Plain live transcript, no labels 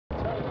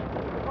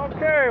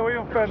Okay,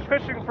 we've been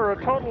fishing for a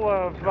total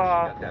of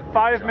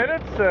 5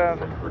 minutes, and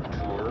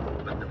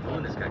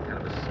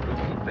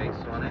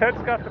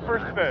Ted's got the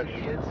first fish.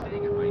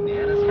 Staying at my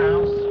Nana's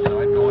house, you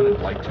know, I'd go in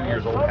at like 2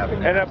 years old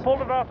having And it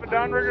pulled it off a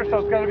downrigger, so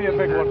it's got to be a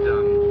big one.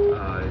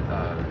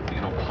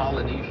 You know,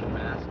 Polynesian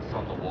masks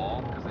on the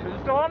wall. Is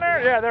it still on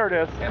there? Yeah, there it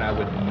is. And I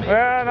would make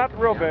not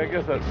real big,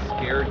 is it? It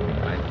scared me.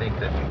 I think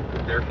that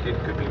their kid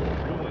could be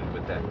ruined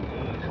with that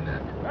moon and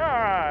that.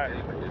 Alright.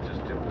 Anyway, it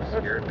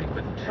scared me.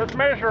 But let's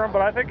measure him,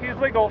 but I think he's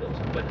legal.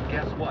 But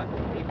guess what?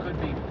 He could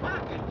be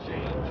pocket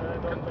change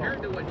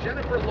compared to what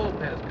Jennifer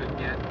Lopez could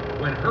get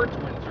when her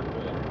twins are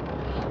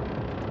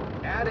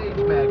born. Ad Age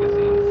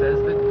magazine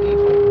says that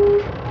people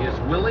is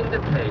willing to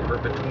pay her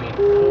between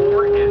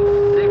 $4 and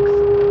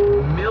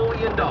 $6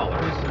 million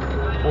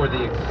for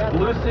the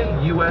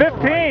exclusive U.S.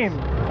 15.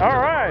 All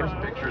right.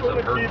 Pictures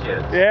of her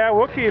kids. Yeah,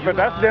 we'll keep it.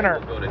 That's dinner.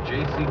 We'll go to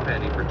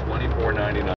JCPenney for $24.99.